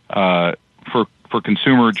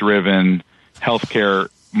consumer-driven healthcare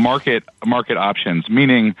market options.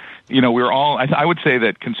 Meaning, I would say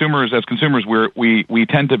that as consumers, we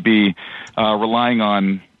tend to be relying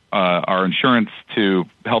on our insurance to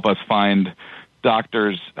help us find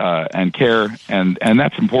doctors and care, and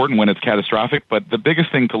that's important when it's catastrophic. But the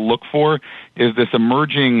biggest thing to look for is this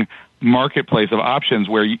emerging marketplace of options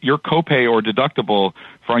where your copay or deductible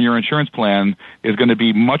from your insurance plan is going to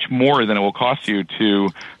be much more than it will cost you to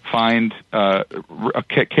find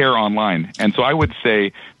care online. And so I would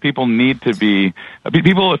say people need to be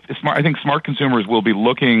smart. I think smart consumers will be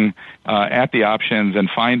looking at the options and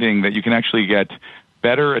finding that you can actually get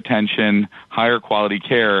better attention, higher quality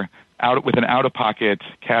care with an out-of-pocket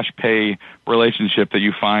cash pay relationship that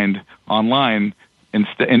you find online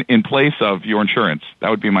in place of your insurance. That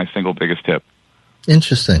would be my single biggest tip.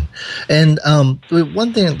 Interesting. And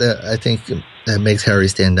one thing that I think that makes Harry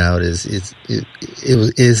stand out is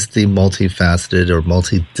the multifaceted or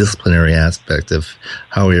multidisciplinary aspect of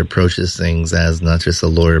how he approaches things as not just a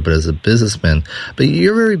lawyer but as a businessman. But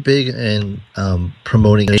you're very big in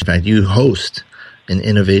promoting. In fact, you host an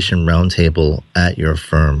innovation roundtable at your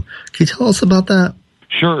firm. Can you tell us about that?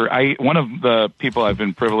 Sure. One of the people I've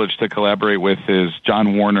been privileged to collaborate with is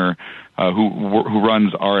John Warner, who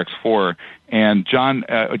runs RX4. And John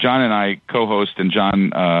and I co-host, and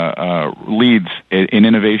John leads an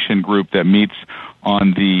innovation group that meets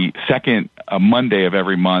on the second Monday of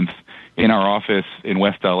every month in our office in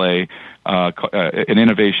West LA, an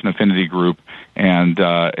innovation affinity group. And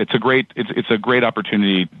it's a great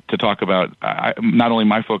opportunity to talk about not only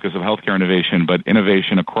my focus of healthcare innovation, but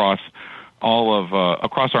innovation across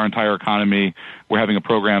across our entire economy. We're having a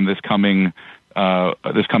program this coming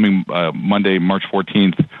Monday, March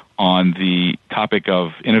 14th, on the topic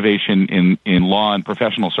of innovation in law and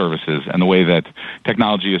professional services and the way that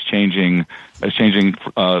technology is changing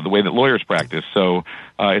the way that lawyers practice. So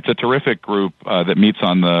it's a terrific group that meets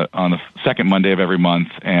on the second Monday of every month.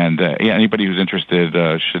 And anybody who's interested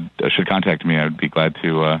should contact me. I would be glad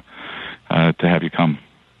to have you come.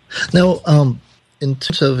 Now, in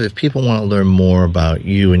terms of if people want to learn more about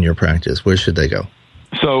you and your practice, where should they go?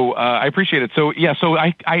 So I appreciate it. So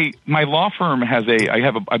my law firm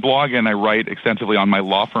I blog and I write extensively on my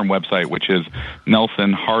law firm website, which is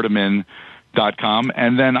nelsonhardiman.com.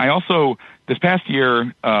 And then I also, this past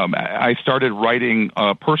year, I started writing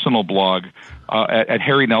a personal blog at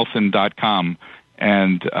harrynelson.com.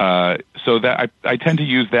 And so that I tend to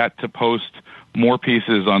use that to post more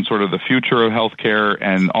pieces on sort of the future of healthcare,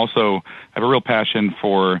 and also have a real passion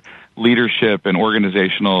for leadership and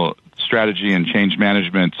organizational strategy and change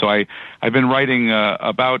management. So I've been writing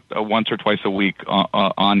about once or twice a week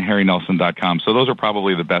on harrynelson.com. So those are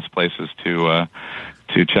probably the best places to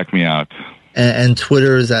check me out. And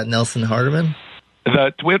Twitter is at Nelson Hardiman?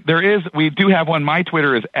 We do have one. My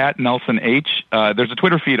Twitter is at Nelson H. There's a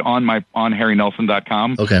Twitter feed on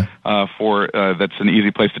harrynelson.com. Okay. That's an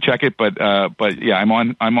easy place to check it. But yeah, I'm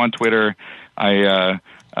on Twitter. And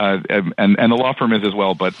the law firm is as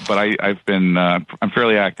well. But I've been I'm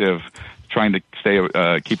fairly active, trying to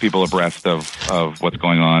keep people abreast of what's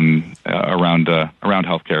going on around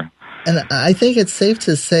healthcare. And I think it's safe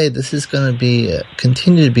to say this is going to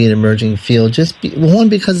continue to be an emerging field. One,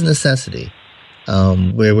 because of necessity.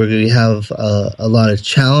 Where we have a lot of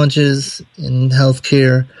challenges in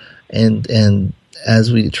healthcare, and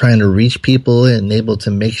as we trying to reach people and able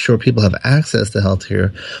to make sure people have access to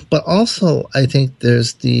healthcare, but also I think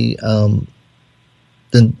there's the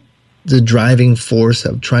driving force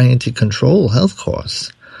of trying to control health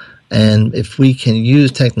costs, and if we can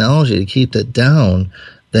use technology to keep that down,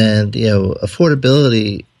 then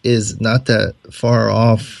affordability is not that far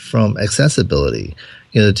off from accessibility.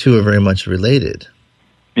 The two are very much related.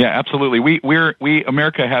 Yeah, absolutely.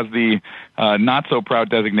 America has the not so proud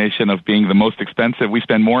designation of being the most expensive. We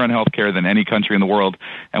spend more on healthcare than any country in the world,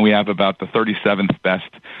 and we have about the 37th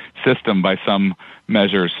best system by some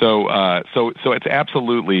measures. So it's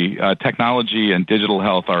absolutely technology and digital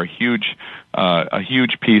health are a huge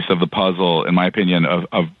piece of the puzzle, in my opinion,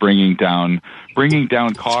 of bringing down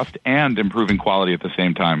cost and improving quality at the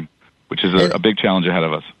same time, which is a big challenge ahead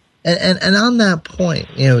of us. And on that point,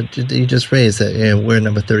 you just raised that we're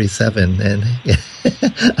number 37, and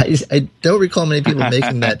I don't recall many people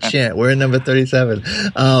making that chant. We're number 37.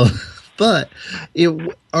 But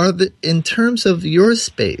in terms of your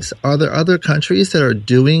space, are there other countries that are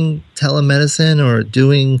doing telemedicine or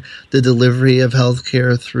doing the delivery of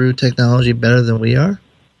healthcare through technology better than we are?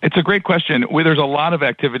 It's a great question. There's a lot of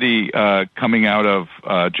activity coming out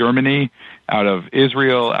of Germany, out of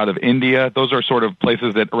Israel, out of India. Those are sort of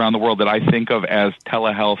places that around the world that I think of as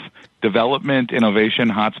telehealth development, innovation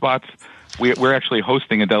hotspots. We're actually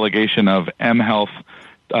hosting a delegation of mHealth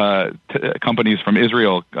companies from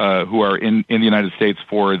Israel who are in the United States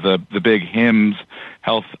for the big HIMSS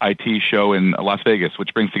Health IT show in Las Vegas,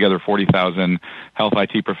 which brings together 40,000 health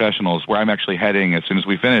IT professionals, where I'm actually heading as soon as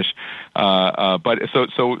we finish. But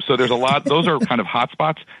so there's a lot. Those are kind of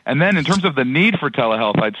hotspots. And then in terms of the need for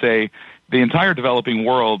telehealth, I'd say the entire developing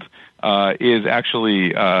world is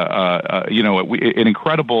actually an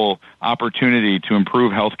incredible opportunity to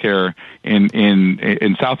improve healthcare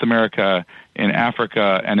in South America, in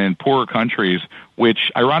Africa, and in poorer countries,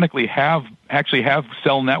 which ironically have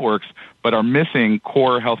cell networks but are missing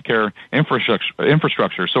core healthcare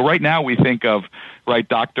infrastructure. So right now we think of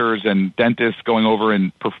doctors and dentists going over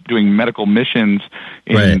and doing medical missions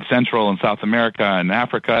in Central and South America and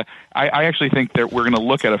Africa. I actually think that we're going to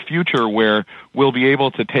look at a future where we'll be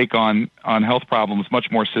able to take on health problems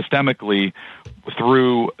much more systemically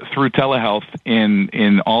through telehealth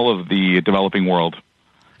in all of the developing world.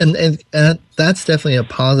 And that's definitely a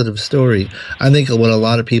positive story. I think what a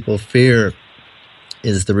lot of people fear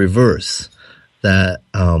is the reverse, that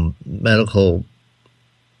medical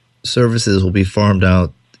services will be farmed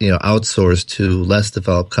out, outsourced to less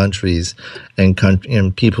developed countries, and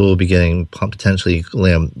people will be getting potentially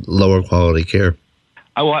lower quality care.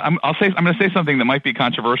 Well, I'm going to say something that might be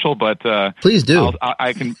controversial, but please do.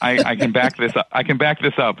 I can back this up. I can back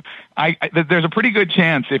this up. There's a pretty good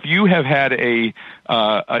chance if you have had a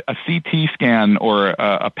CT scan or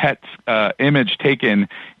a PET image taken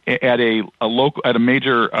at a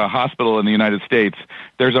major hospital in the United States,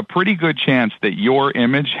 there's a pretty good chance that your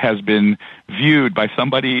image has been viewed by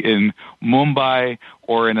somebody in Mumbai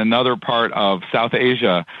or in another part of South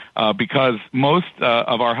Asia, because most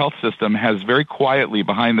of our health system has very quietly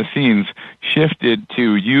behind the scenes shifted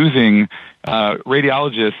to using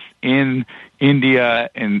radiologists in India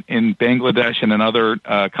and in Bangladesh and in other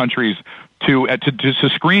countries to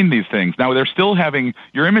screen these things. Now, they're still having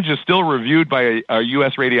your image is still reviewed by a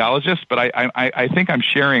U.S. radiologist, but I think I'm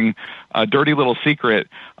sharing a dirty little secret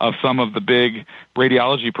of some of the big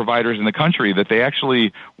radiology providers in the country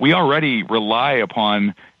that we already rely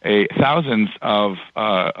upon thousands of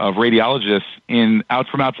radiologists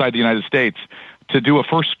from outside the United States to do a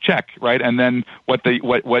first check, right? And then what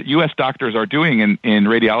U.S. doctors are doing in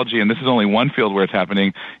radiology, and this is only one field where it's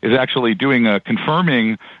happening, is actually doing a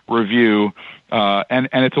confirming review, and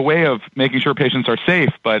it's a way of making sure patients are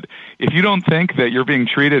safe. But if you don't think that you're being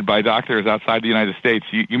treated by doctors outside the United States,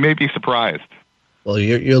 you may be surprised. Well,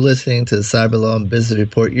 you're listening to the Cyberlaw and Business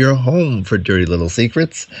Report, your home for dirty little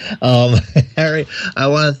secrets. Harry, I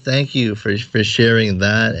want to thank you for sharing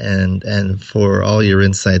that and for all your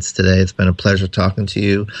insights today. It's been a pleasure talking to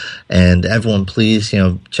you. And everyone, please,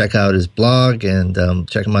 check out his blog and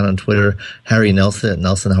check him out on Twitter, Harry Nelson at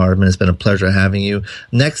Nelson Hardman. It's been a pleasure having you.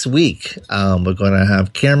 Next week, we're going to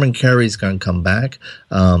have Cameron Carey's going to come back,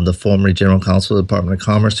 the former General Counsel of the Department of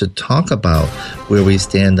Commerce, to talk about where we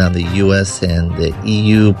stand on the U.S. and the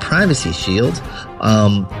EU Privacy Shield.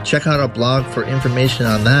 Check out our blog for information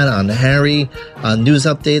on that, on Harry, news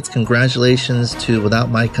updates. Congratulations to Without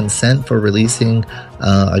My Consent for releasing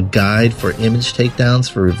a guide for image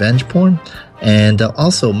takedowns for revenge porn. And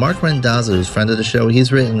also, Mark Rendazzo, who's a friend of the show,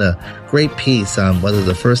 he's written a great piece on whether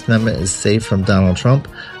the First Amendment is safe from Donald Trump.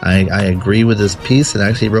 I agree with this piece, and I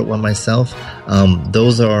actually wrote one myself.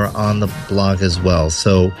 Those are on the blog as well.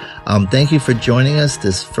 So thank you for joining us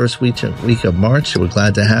this first week of March. We're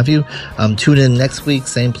glad to have you. Tune in next week,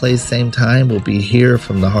 same place, same time. We'll be here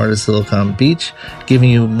from the heart of Silicon Beach,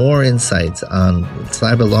 giving you more insights on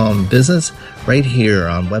cyber law and business right here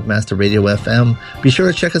on Webmaster Radio FM. Be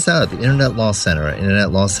sure to check us out at the Internet Law Center at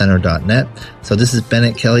internetlawcenter.net. So this is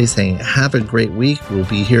Bennett Kelly saying have a great week. We'll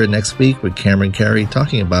be here next week with Cameron Carey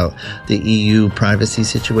talking about the EU privacy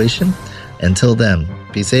situation. Until then,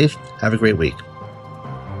 be safe. Have a great week.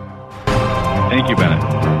 Thank you, Bennett.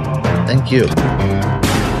 Thank you.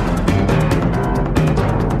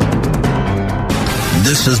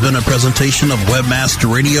 This has been a presentation of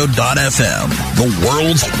WebmasterRadio.fm, the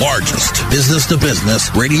world's largest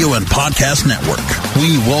business-to-business radio and podcast network.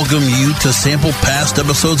 We welcome you to sample past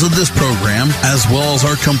episodes of this program, as well as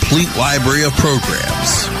our complete library of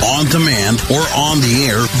programs, on demand or on the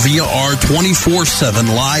air via our 24/7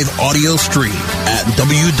 live audio stream at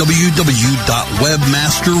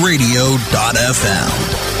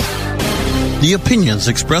www.webmasterradio.fm. The opinions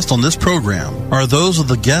expressed on this program are those of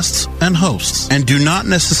the guests and hosts and do not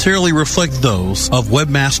necessarily reflect those of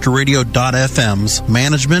WebmasterRadio.fm's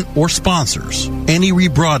management or sponsors. Any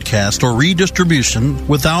rebroadcast or redistribution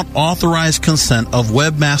without authorized consent of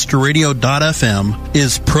WebmasterRadio.fm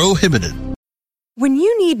is prohibited. When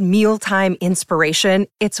you need mealtime inspiration,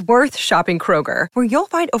 it's worth shopping Kroger, where you'll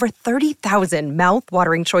find over 30,000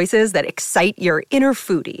 mouth-watering choices that excite your inner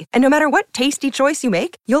foodie. And no matter what tasty choice you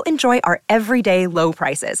make, you'll enjoy our everyday low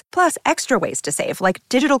prices, plus extra ways to save, like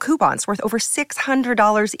digital coupons worth over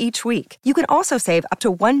 $600 each week. You can also save up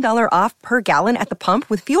to $1 off per gallon at the pump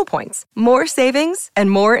with fuel points. More savings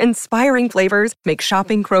and more inspiring flavors make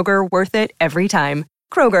shopping Kroger worth it every time.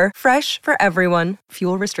 Kroger, fresh for everyone.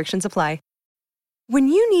 Fuel restrictions apply. When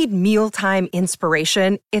you need mealtime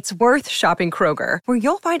inspiration, it's worth shopping Kroger, where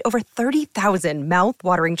you'll find over 30,000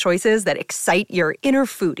 mouth-watering choices that excite your inner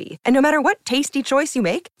foodie. And no matter what tasty choice you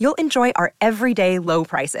make, you'll enjoy our everyday low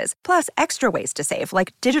prices, plus extra ways to save,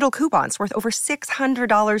 like digital coupons worth over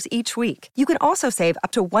 $600 each week. You can also save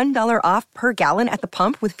up to $1 off per gallon at the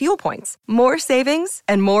pump with fuel points. More savings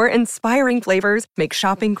and more inspiring flavors make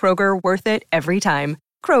shopping Kroger worth it every time.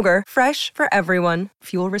 Kroger, fresh for everyone.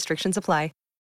 Fuel restrictions apply.